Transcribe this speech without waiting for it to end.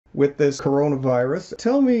with this coronavirus.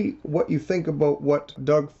 Tell me what you think about what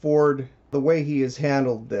Doug Ford, the way he has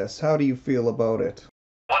handled this. How do you feel about it?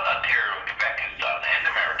 What Ontario and Quebec has done, and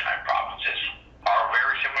the Maritime provinces, are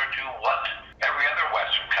very similar to what every other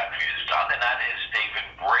Western country has done, and that is they've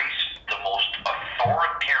embraced the most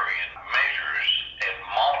authoritarian measures and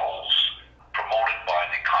models promoted by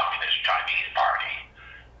the Communist Chinese Party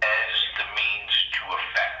as the means to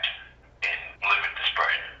affect and limit the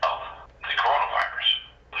spread of the coronavirus.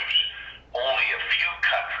 There's only a few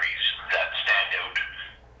countries that stand out,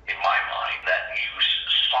 in my mind, that use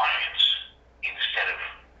science instead of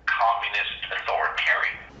communist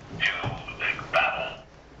authoritarian to battle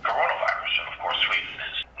coronavirus. And of course, Sweden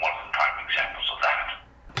is one of the prime examples of that.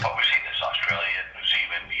 But we've seen this Australia, New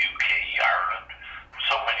Zealand, UK, Ireland.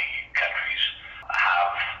 So many countries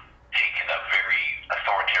have taken a very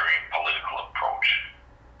authoritarian political approach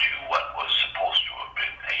to what was supposed to have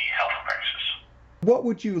been a health crisis. What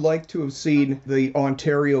would you like to have seen the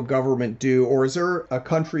Ontario government do, or is there a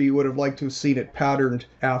country you would have liked to have seen it patterned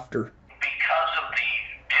after? Because of the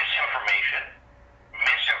disinformation,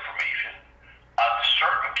 misinformation,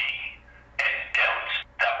 uncertainty, and doubts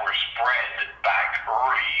that were spread back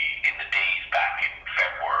early in the days back in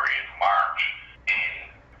February and March,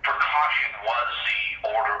 and precaution was the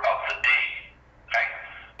order of the day. Okay?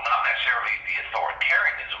 Not necessarily the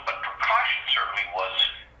authoritarianism, but precaution certainly was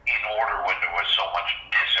in order when there was so much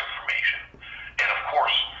disinformation. And of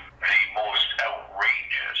course, the most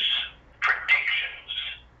outrageous predictions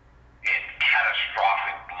and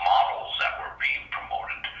catastrophic models that were being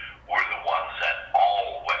promoted were the ones that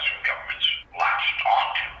all Western governments latched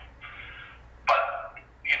onto. But,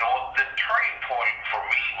 the turning point for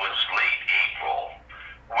me was late April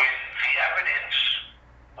when the evidence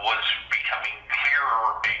was becoming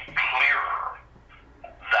clearer and clearer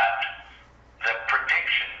that the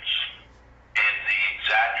predictions and the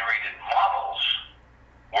exaggerated models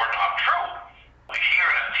were not true. Here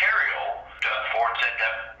in Ontario, Doug Ford said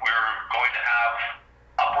that we're going to have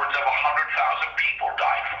upwards of 100,000 people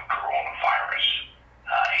die from coronavirus.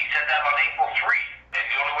 He said that on April 3, and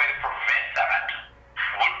the only way to prevent that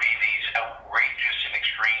would be these outrageous and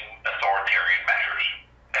extreme authoritarian measures.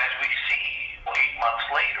 As we see, 8 months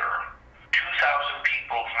later, 2,000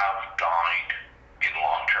 people have died in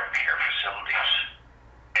long-term care facilities,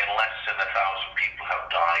 and less than 1,000 people have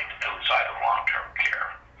died outside of long-term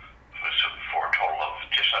care, so for a total of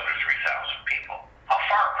just under 3,000 people. A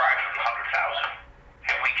far cry from the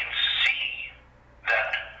 100,000. And we can see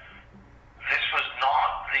that this was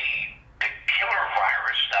not the killer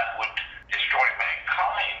virus that would destroy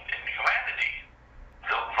mankind and humanity.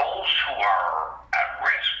 Those who are at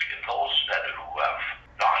risk and those who have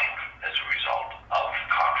died as a result of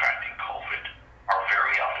contracting COVID are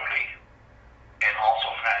very elderly and also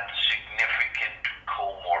had significant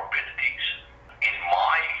comorbidities. In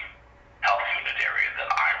my health unit area that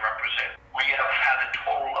I represent, we have had a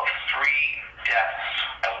total of 3 deaths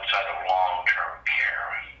outside of long-term care,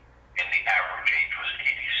 and the average age was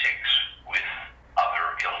 86 with other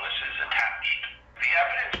illnesses attached. The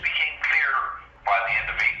evidence became clear by the end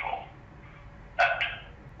of April that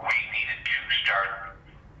we needed to start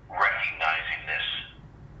recognizing this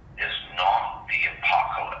as not the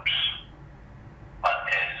apocalypse, but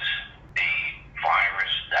as a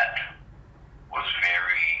virus that was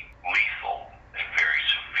very lethal and very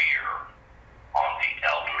severe on the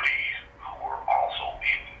elderly who were also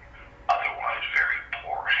in otherwise very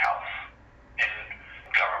poor health. And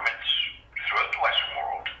governments throughout the Western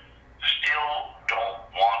world still don't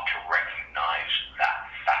want to recognize that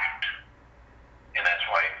fact. And that's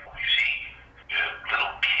why we see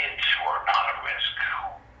little kids who are not at risk,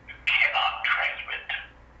 who cannot transmit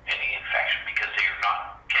any infection because they are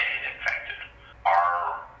not getting infected,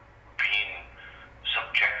 are being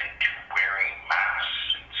subjected to wearing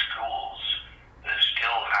masks in schools,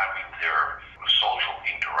 still having their social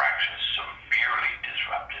interactions severely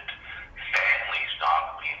disrupted, families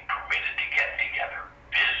not being permitted to get together,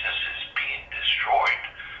 businesses being destroyed,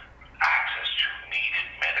 access to needed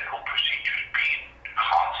medical procedures being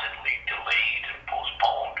constantly delayed and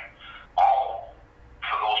postponed, all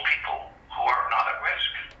for those people who are not at risk.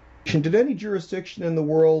 Did any jurisdiction in the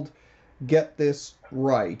world get this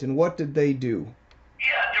right, and what did they do?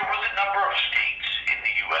 Yeah, there was a number of states in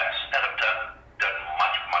the U.S. that have done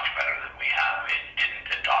much, much better than we have and didn't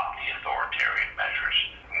adopt the authoritarian measures.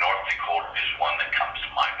 North Dakota is one that comes to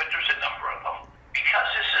mind, but there's a number of them. Because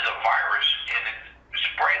this is a virus and it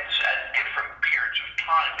spreads at different periods of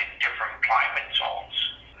time in different climate zones,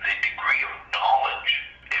 the degree of knowledge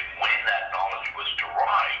and when that knowledge was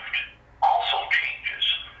derived also changes.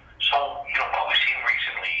 So, what we've seen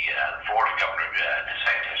recently, Florida Governor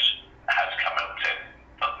DeSantis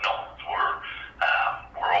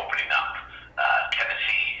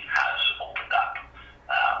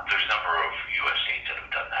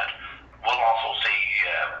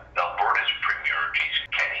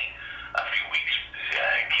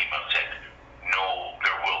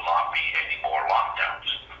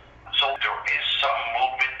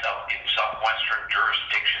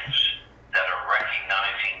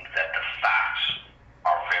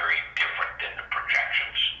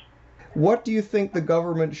What do you think the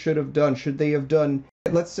government should have done? Should they have done,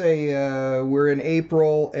 let's say we're in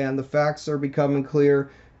April and the facts are becoming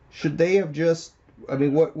clear, should they have just, I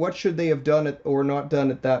mean, what should they have done or not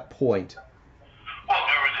done at that point? Well,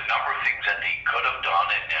 there was a number of things that they could have done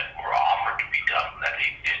and that were offered to be done that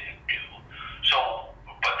they didn't do. So,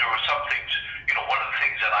 but there were some things, one of the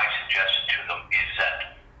things that I suggested to them is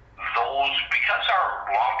that because our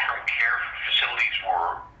long-term care facilities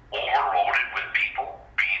were overloaded with people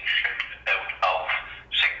being shipped out of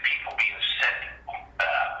sick people being sent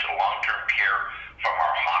to long-term care from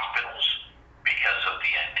our hospitals because of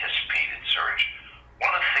the anticipated surge,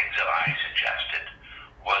 one of the things that I suggested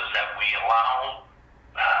was that we allow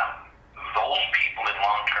those people in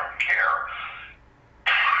long-term care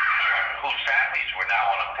whose families were now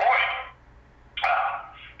unemployed,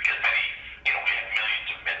 because many, we had millions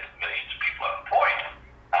of people unemployed,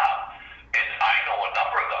 and I know a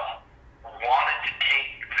number of them wanted to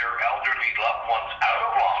take their elderly loved ones out of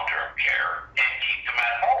long-term care and keep them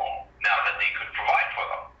at home now that they could provide for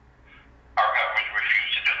them. Our government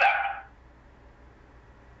refused to do that.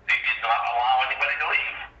 They did not allow anybody to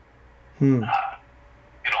leave.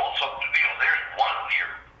 There's one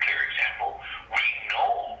clear example. We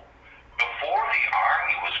know before the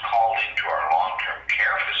Army was called into our long-term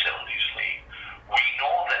care facilities, Lee, we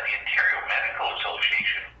know that the Ontario Medical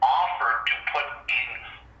Association offered to put in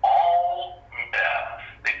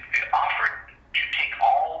they offered to take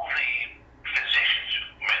all the physicians,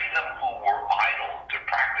 many of them who were idle, their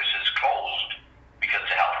practices closed because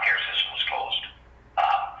the healthcare system was closed.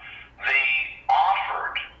 They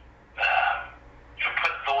offered to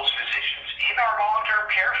put those physicians in our long-term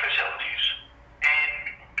care facilities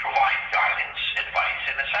and provide guidance, advice,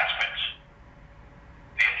 and assessments.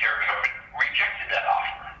 The Ontario government rejected that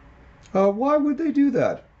offer. Why would they do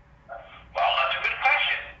that? Well, that's a good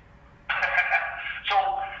question. So,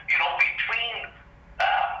 between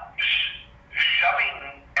shoving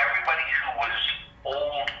everybody who was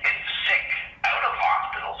old and sick out of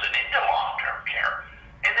hospitals and into long-term care,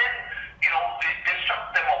 and then, it took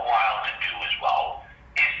them a while to do as well,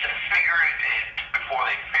 is to figure it in, before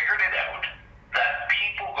they figured it out, that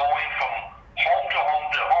people going from home to home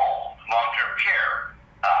to home, long-term care,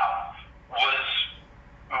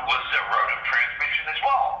 was their route of transmission as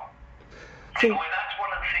well. And that's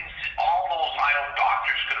one of the things that all those idle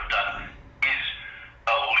doctors could have done is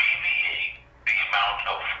alleviate the amount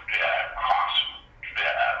of cross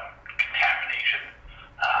contamination.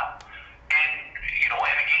 And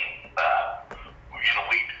again,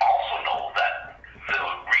 we also know that the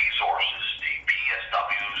resources, the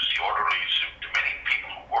PSWs, the orderlies, the many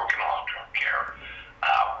people who work in long-term care,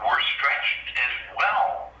 were stretched as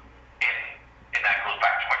well. And that goes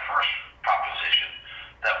back to my first proposition,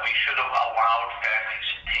 that we should have allowed families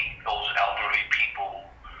to take those elderly people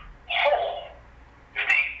home if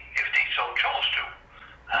they so chose to.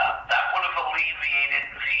 That would have alleviated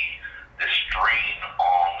the strain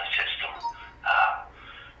on the system.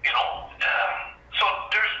 So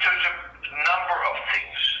there's a number of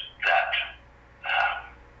things that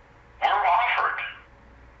were offered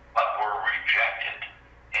but were rejected,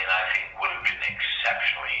 and I think would have been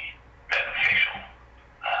exceptionally beneficial.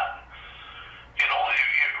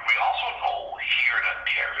 We also know here in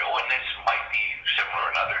Ontario, and this might be similar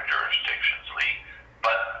in other jurisdictions, Lee,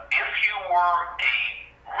 but if you were a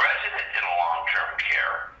resident in a long-term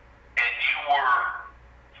care and you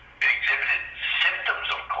exhibited symptoms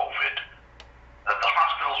of COVID, that the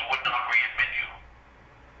hospitals would not readmit you.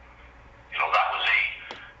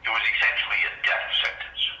 It was essentially a death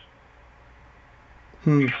sentence.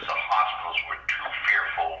 Because the hospitals were too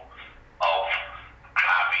fearful of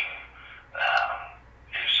having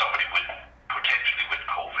somebody potentially with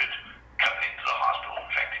COVID coming into the hospital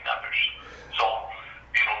infecting others. So,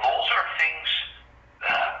 those are things,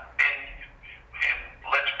 and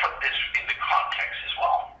let's put this into context as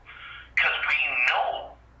well. Because we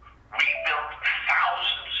know we built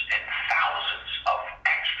thousands and thousands of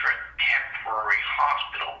extra temporary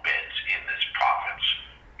hospital beds in this province.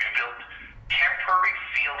 We built temporary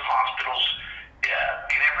field hospitals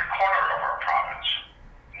in every corner of our province.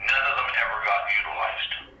 None of them ever got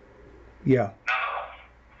utilized. Yeah. None of them.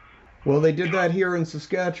 Well, they did that here in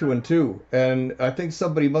Saskatchewan too, and I think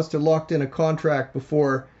somebody must have locked in a contract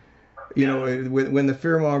before, when the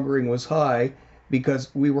fear-mongering was high,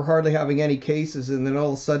 because we were hardly having any cases, and then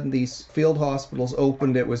all of a sudden these field hospitals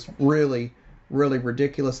opened. It was really, really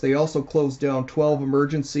ridiculous. They also closed down 12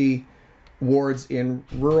 emergency wards in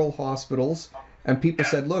rural hospitals, and people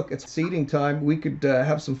said, look, it's seeding time. We could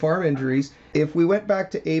have some farm injuries. If we went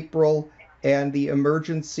back to April and the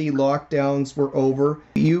emergency lockdowns were over,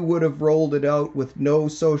 you would have rolled it out with no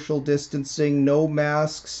social distancing, no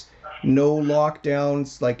masks, no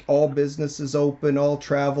lockdowns, like all businesses open, all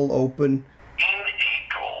travel open. In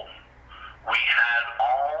April, we had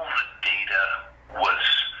all the data was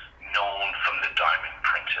known from the Diamond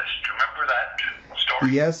Princess. Do you remember that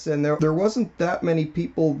story? Yes, and there wasn't that many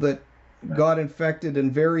people that got infected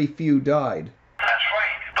and very few died. That's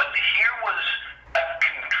right. But here was a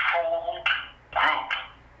controlled group,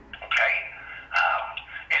 okay?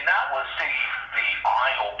 And that was the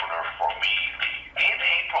eye-opener for me. In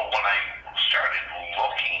April, when I started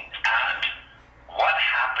looking at what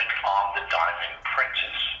happened on the Diamond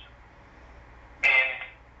Princess, and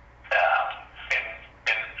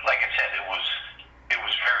like I said, it was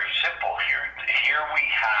very simple here. Here we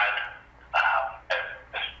had a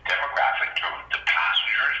demographic. The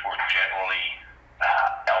passengers were generally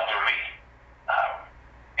elderly,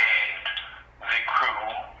 and the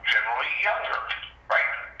crew generally younger,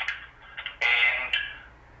 right? And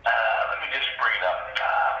let me just bring it up.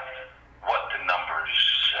 What the numbers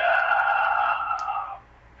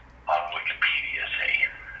on Wikipedia say.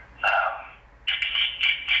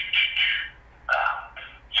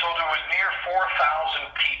 So there was near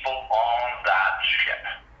 4,000 people on that ship.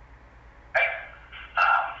 Okay?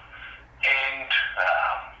 And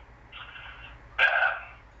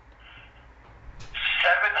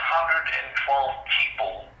 712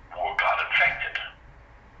 people got infected.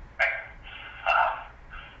 Okay?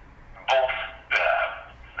 Both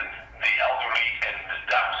the elderly, and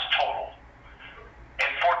that was total. And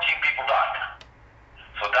 14 people died.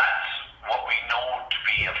 So that's what we know to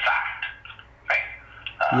be a fact. Right?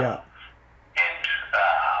 Yeah.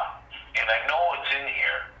 And I know it's in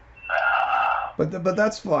here. But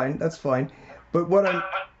that's fine. That's fine. But what I'm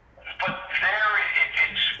But there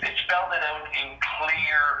it spelled it out in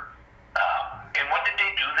clear. And what did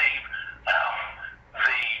they do? They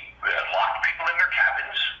locked people in their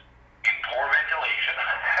cabins in poor ventilation,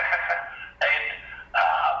 and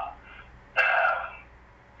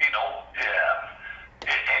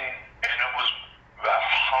and it was a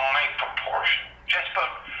high proportion. Just about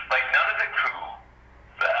like none of the crew,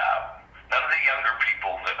 none of the younger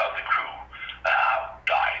people of the crew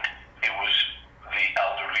died. It was the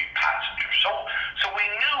elderly passengers. So we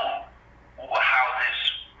knew how this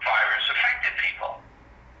virus affected people,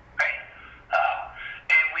 right?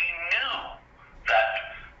 And we knew that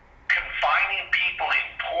confining people in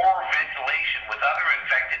poor ventilation with other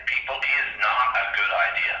infected people is not a good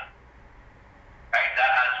idea. Right?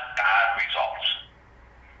 That has bad results.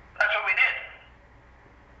 That's what we did.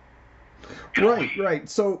 right.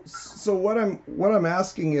 So what I'm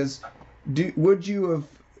asking is, would you have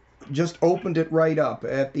just opened it right up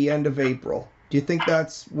at the end of April? Do you think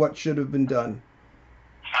that's what should have been done?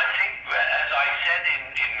 I think, as I said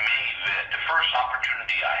in May, the first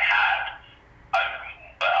opportunity I had,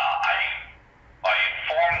 I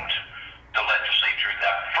informed the legislature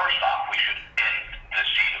that first off we should end the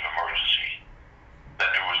state of emergency,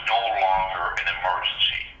 that there was no longer an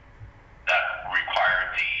emergency that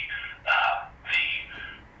required the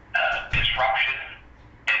disruption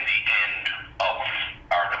and the end of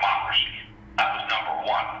our democracy. That was number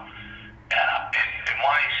one. And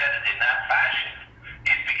why I said it in that fashion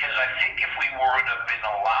is because I think if we would have been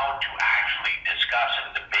allowed to actually discuss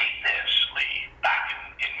and debate this, Lee, back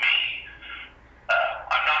in May,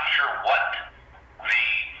 I'm not sure what the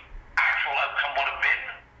actual outcome would have been,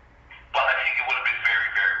 but I think it would have been very,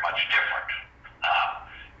 very much different.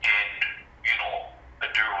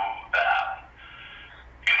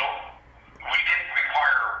 We didn't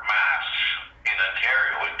require masks in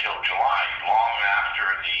Ontario until July, long after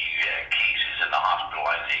the cases and the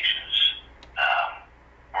hospitalizations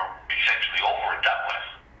were essentially over and done with.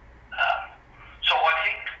 So I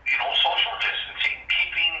think, social distancing,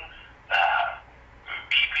 keeping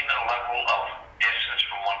a level of distance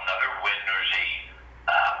from one another when there's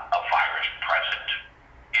a virus present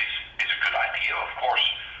is a good idea. Of course,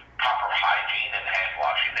 proper hygiene and hand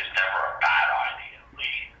washing is never a bad idea,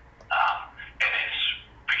 Lee. And it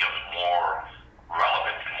becomes more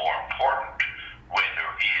relevant and more important when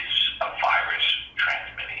there is a virus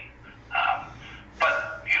transmitting.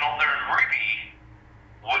 But, there really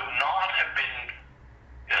would not have been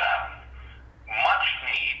much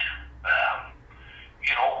need.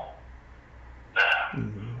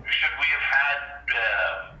 Should we have had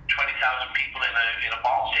 20,000 people in a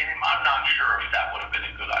ball stadium? I'm not sure if that would have been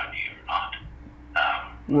a good idea or not.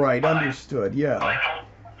 Right, understood, yeah.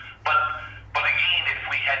 But again, if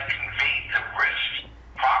we had conveyed the risk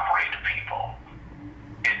properly to people,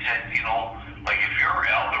 it said, like if you're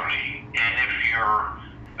elderly and if you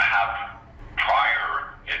have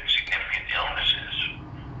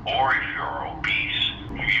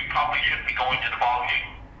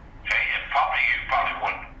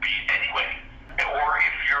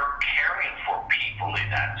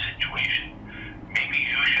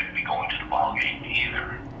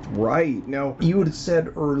Right. Now, you had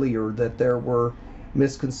said earlier that there were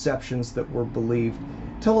misconceptions that were believed.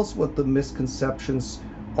 Tell us what the misconceptions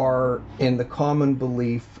are in the common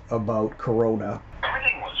belief about corona.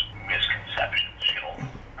 Everything was misconceptions, you know.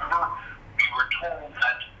 Remember, we were told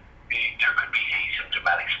that there could be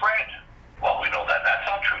asymptomatic spread. Well, we know that that's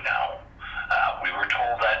not true now. We were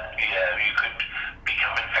told that you could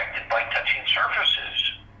become infected by touching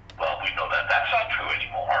surfaces. Well, we know that that's not true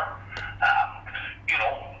anymore. You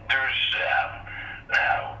know,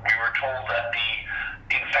 we were told that the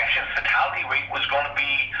infection fatality rate was going to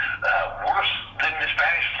be worse than the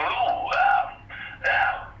Spanish flu.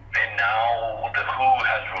 And now the WHO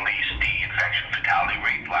has released the infection fatality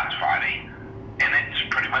rate last Friday, and it's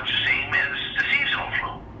pretty much the same as the seasonal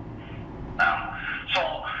flu.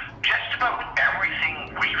 So just about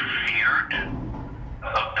everything we feared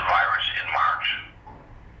of the virus in March,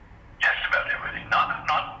 just about everything, not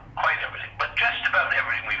quite everything, but just about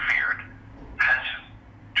everything we feared has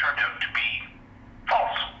turned out to be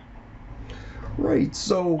false. Right,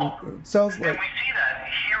 so it sounds like... And we see that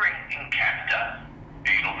here in Canada.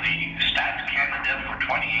 You know, the Stats Canada for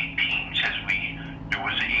 2018 says there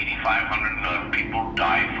was 8,500 people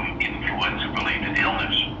died from influenza-related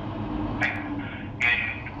illness. Okay?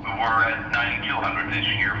 And we're at 9,200 this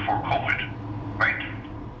year for COVID, right?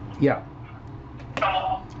 Yeah.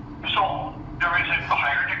 So there is a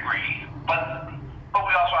higher degree, but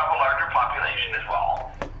we also have a larger population as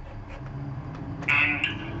well.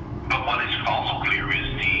 But what is also clear is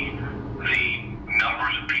the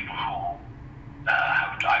numbers of people who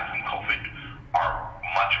have died from COVID are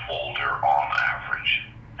much older on average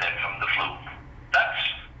than from the flu. That's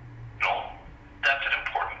an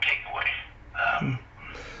important takeaway.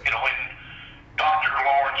 You know, when Dr.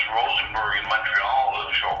 Lawrence Rosenberg in Montreal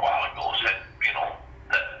a short while ago said, you know,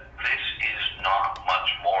 that this is not much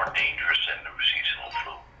more dangerous than the seasonal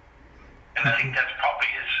flu. And I think that's probably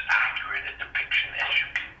as accurate a depiction as you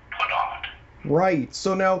can put on it. Right.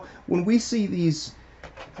 So now, when we see these,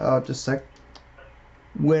 just a sec.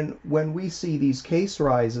 When we see these case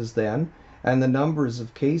rises, then, and the numbers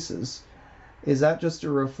of cases, is that just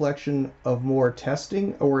a reflection of more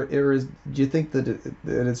testing, or do you think that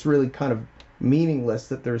it's really kind of meaningless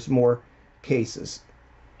that there's more cases?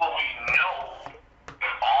 Well, we know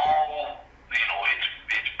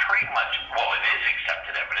it's pretty much, well, it is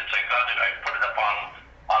accepted evidence. I put it up on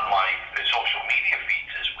my social media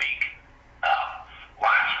feeds this week.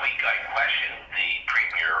 Last week I questioned the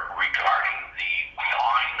Premier regarding the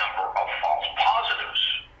high number of false positives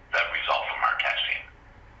that result from our testing.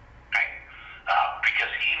 Okay? Because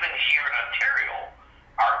even here in Ontario,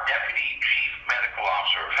 our Deputy Chief Medical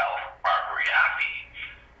Officer of Health, Barbara Yaffe,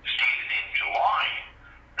 stated in July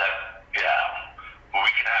that we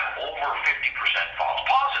can have over 50% false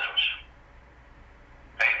positives.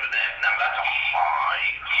 Okay? But now that's a high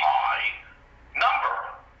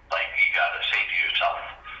number. Like, you got to say to yourself,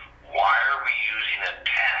 why are we using a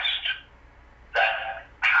test that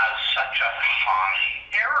has such a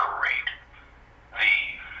high error rate?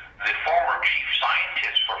 The former chief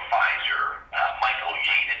scientist for Pfizer,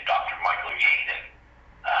 Dr. Michael Yaden,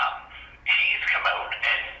 he's come out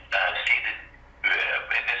and stated,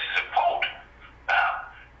 and this is a quote,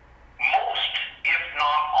 most, if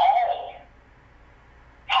not all,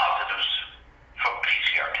 positives from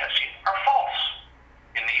PCR testing are false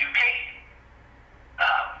in the UK.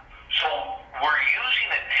 So we're using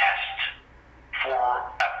a test for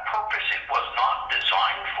a purpose it was not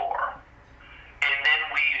designed for, and then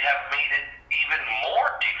we have made it even more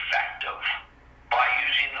defective by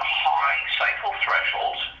using high cycle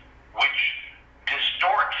thresholds, which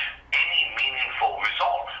distort any meaningful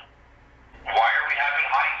result. Why are we having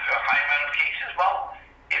high amount of cases? Well,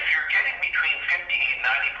 if you're getting between 50 and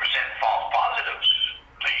 90% false positives,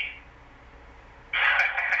 Lee,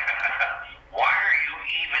 why are you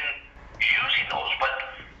even using those? But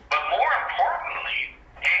more importantly,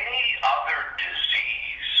 any other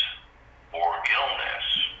disease or illness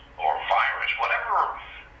or virus, whatever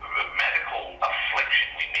medical affliction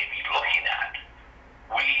we may be looking at,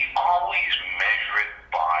 we always measure it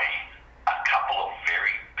by a couple of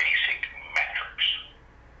very basic metrics.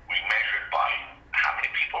 We measure it by how many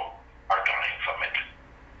people are dying from it,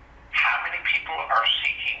 how many people are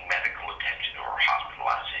seeking medical attention or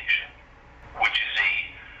hospitalization, which is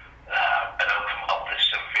an outcome of the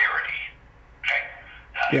severity. Okay?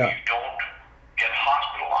 Yeah. You don't get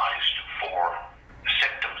hospitalized for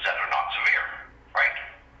symptoms that are not severe, right?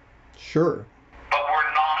 Sure. But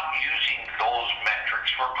we're not using those metrics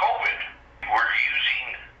for COVID. We're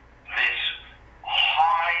using this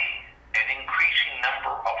high and increasing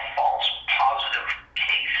number of false positive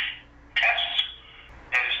case tests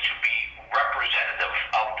as to be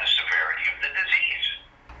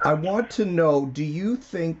I want to know, do you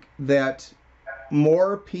think that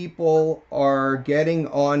more people are getting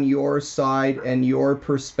on your side and your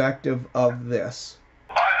perspective of this?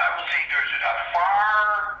 I would say there's a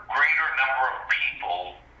far greater number of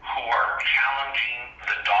people who are challenging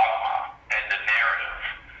the dogma and the narrative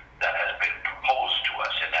that has been proposed to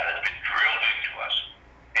us and that has been drilled into us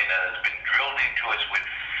and that has been drilled into us with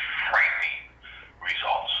frightening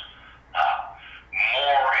results.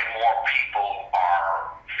 More and more people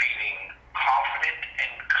are feeling confident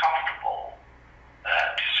and comfortable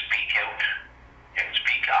to speak out and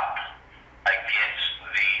speak up against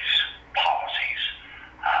these policies.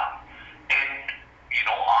 And,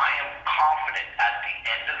 I am confident at the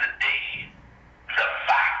end of the day, the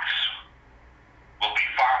facts will be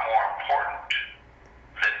far more important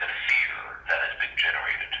than the fear that has been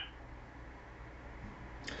generated.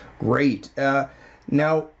 Great.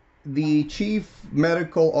 Now, the chief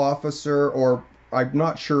medical officer, or I'm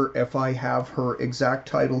not sure if I have her exact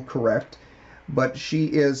title correct, but she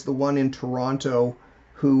is the one in Toronto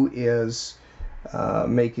who is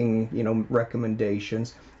making,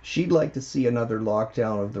 recommendations. She'd like to see another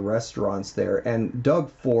lockdown of the restaurants there, and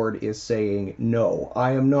Doug Ford is saying, no,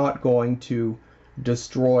 I am not going to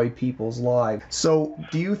destroy people's lives. So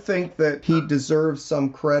do you think that he deserves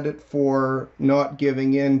some credit for not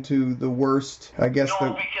giving in to the worst, I guess? No,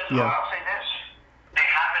 because I'll say this. They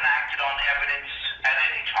haven't acted on evidence at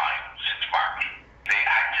any time since March. They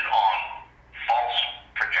acted on false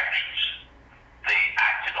projections. They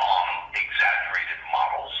acted on exaggerated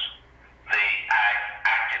models. They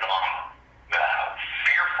acted on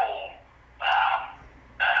fearful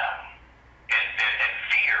and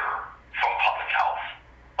fear from public health.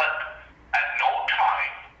 But at no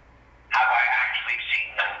time have I actually seen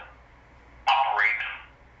them operate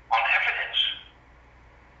on evidence.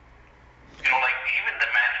 Like even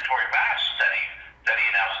the mandatory masks that he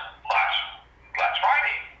announced last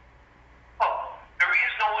Friday. Well, there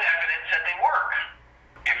is no evidence that they work.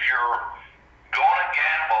 If you're going to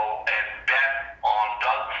gamble and bet on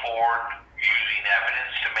Doug Ford using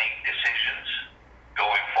evidence to make decisions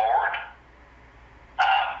going forward,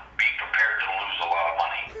 be prepared to lose a lot of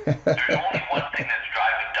money. There's only one thing that's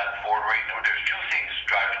driving Doug Ford right now. There's two things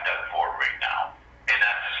driving Doug Ford right now, and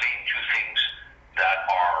that's the same two things that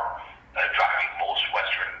are driving most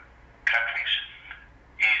Western countries,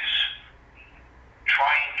 is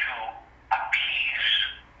trying to appease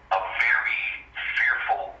a very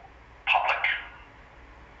fearful public.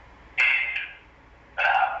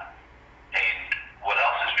 And what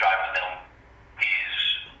else is driving them is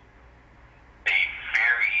a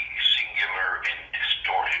very singular and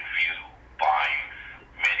distorted view by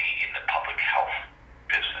many in the public health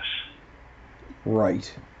business.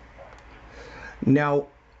 Right. Now,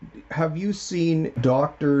 have you seen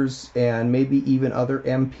doctors and maybe even other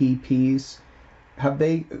MPPs? Have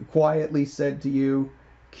they quietly said to you,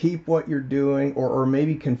 keep what you're doing, or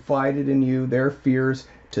maybe confided in you their fears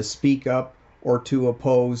to speak up or to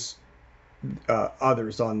oppose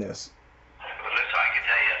others on this? Listen, I can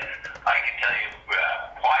tell you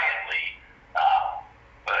quietly,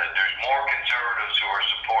 there's more conservatives who are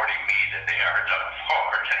supporting me than they are Doug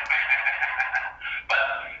Ford.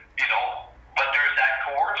 But there's that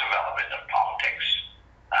coercive element of politics,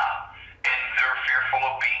 and they're fearful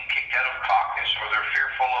of being kicked out of caucus, or they're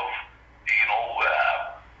fearful of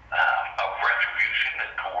retribution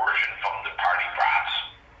and coercion from the party brass.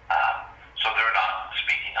 So they're not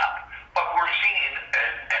speaking up. But we're seeing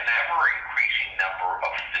an ever-increasing number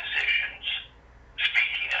of physicians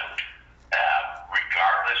speaking out,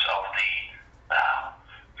 regardless of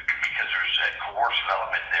because there's a coercive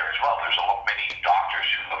element there as well. There's many doctors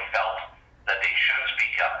who have felt that they should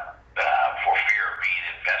speak up for fear of being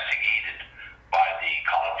investigated by the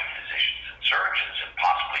College of Physicians and Surgeons and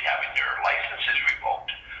possibly having their licenses revoked.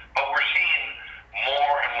 But we're seeing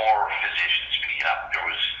more and more physicians speaking up. There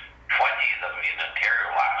was 20 of them in Ontario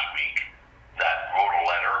last week that wrote a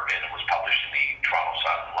letter, and it was published in the Toronto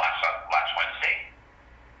Sun last Wednesday.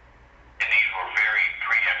 And these were very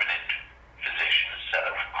preeminent physicians that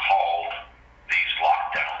have called these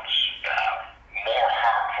lockdowns more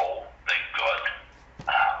harmful than good.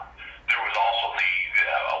 There was also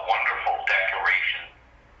a wonderful declaration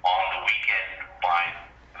on the weekend by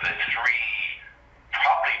the three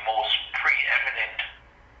probably most preeminent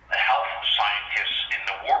health scientists in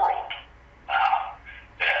the world.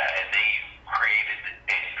 And they created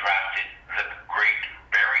and drafted the Great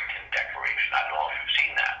Barrington Declaration. I don't know if you've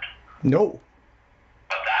seen that. No.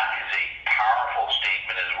 But that is a powerful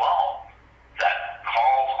statement as well that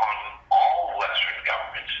calls on all Western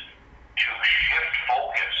governments to shift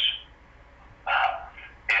focus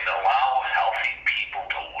and allow healthy people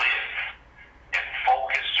to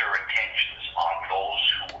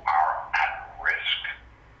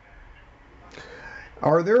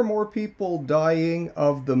Are there more people dying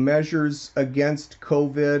of the measures against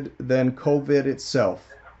COVID than COVID itself?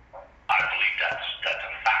 I believe that's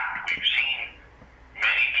a fact. We've seen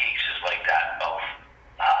many cases like that. Of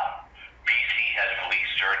BC has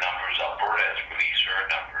released their numbers, Alberta has released their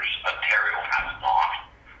numbers, Ontario has not.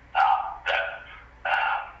 That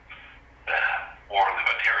or the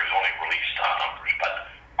Ontario's only released numbers, but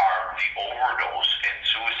the overdose and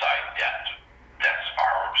suicide deaths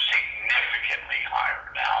are significantly higher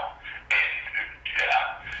now, and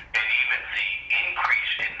even the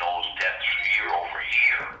increase in those deaths year over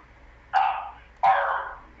year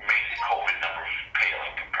are making COVID numbers pale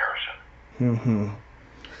in comparison. Mm-hmm.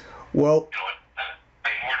 Well,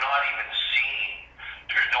 We're not even seeing.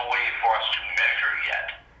 There's no way for us to measure yet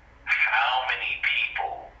how many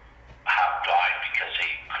people have died because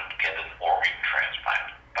they couldn't get an organ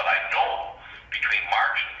transplant. But I know between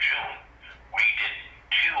March and June, we did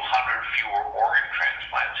 200 fewer organ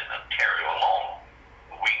transplants in Ontario alone.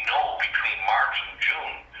 We know between March and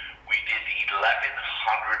June, we did 1,100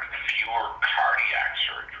 fewer cardiac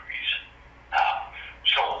surgeries.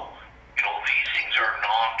 So, these things are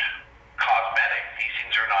not cosmetic. These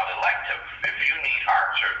things are not elective. If you need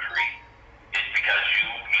heart surgery, it's because you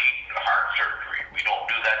need heart surgery. We don't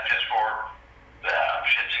do that just for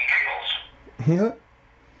shits and giggles. yeah,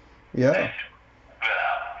 yeah.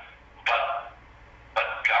 But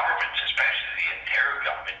governments, especially the Ontario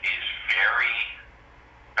government, is very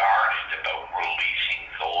guarded about releasing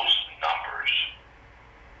those numbers.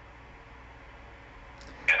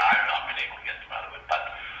 And I've not been able to get them out of it. But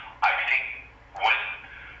I think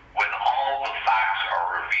when all the facts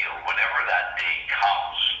are revealed, whenever that day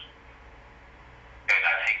comes, and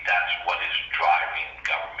I think that's what is driving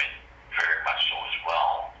government very much so as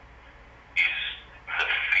well, is the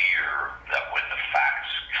fear that when the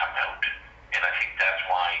facts come out, and I think that's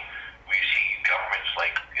why we see governments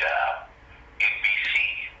like in BC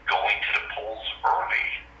going to the polls early,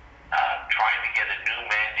 trying to get a new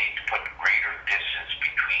mandate to put greater distance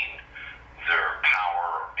between their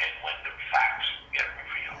power and when the facts get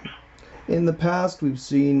revealed. In the past, we've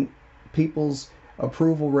seen people's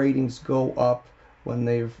approval ratings go up when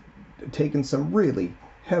they've taken some really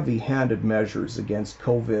heavy-handed measures against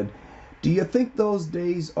COVID. Do you think those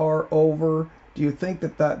days are over? Do you think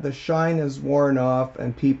that the shine is worn off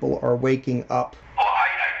and people are waking up? Well, I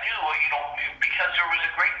do, because there was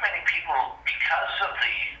a great many people, because of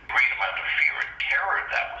the great amount of fear and terror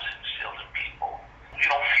that was instilled in people.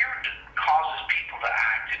 Fear causes people to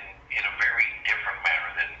act in a very different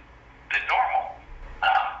manner than normal.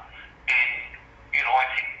 And I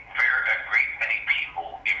think a great many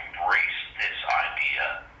people embrace this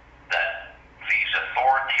idea that these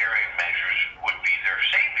authoritarian measures would be their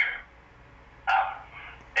savior.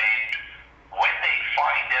 And when they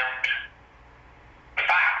find out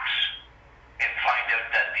facts and find out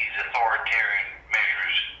that these authoritarian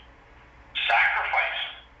measures sacrifice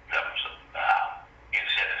them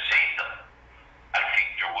instead of save them, I think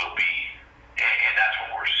there will be, and that's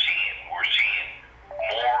what we're seeing. We're seeing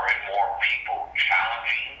more and more people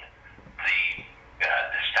challenging the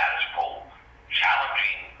status quo,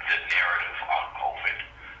 challenging the narrative on COVID,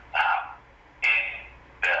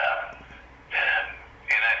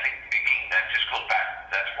 and I think again that just goes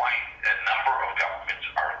back. That's why a number of governments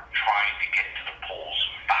are trying to get to the polls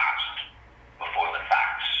fast before the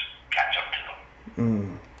facts catch up to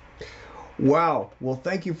them. Wow. Well,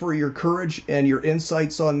 thank you for your courage and your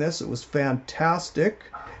insights on this. It was fantastic.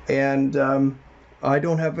 And I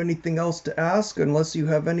don't have anything else to ask unless you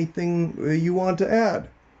have anything you want to add.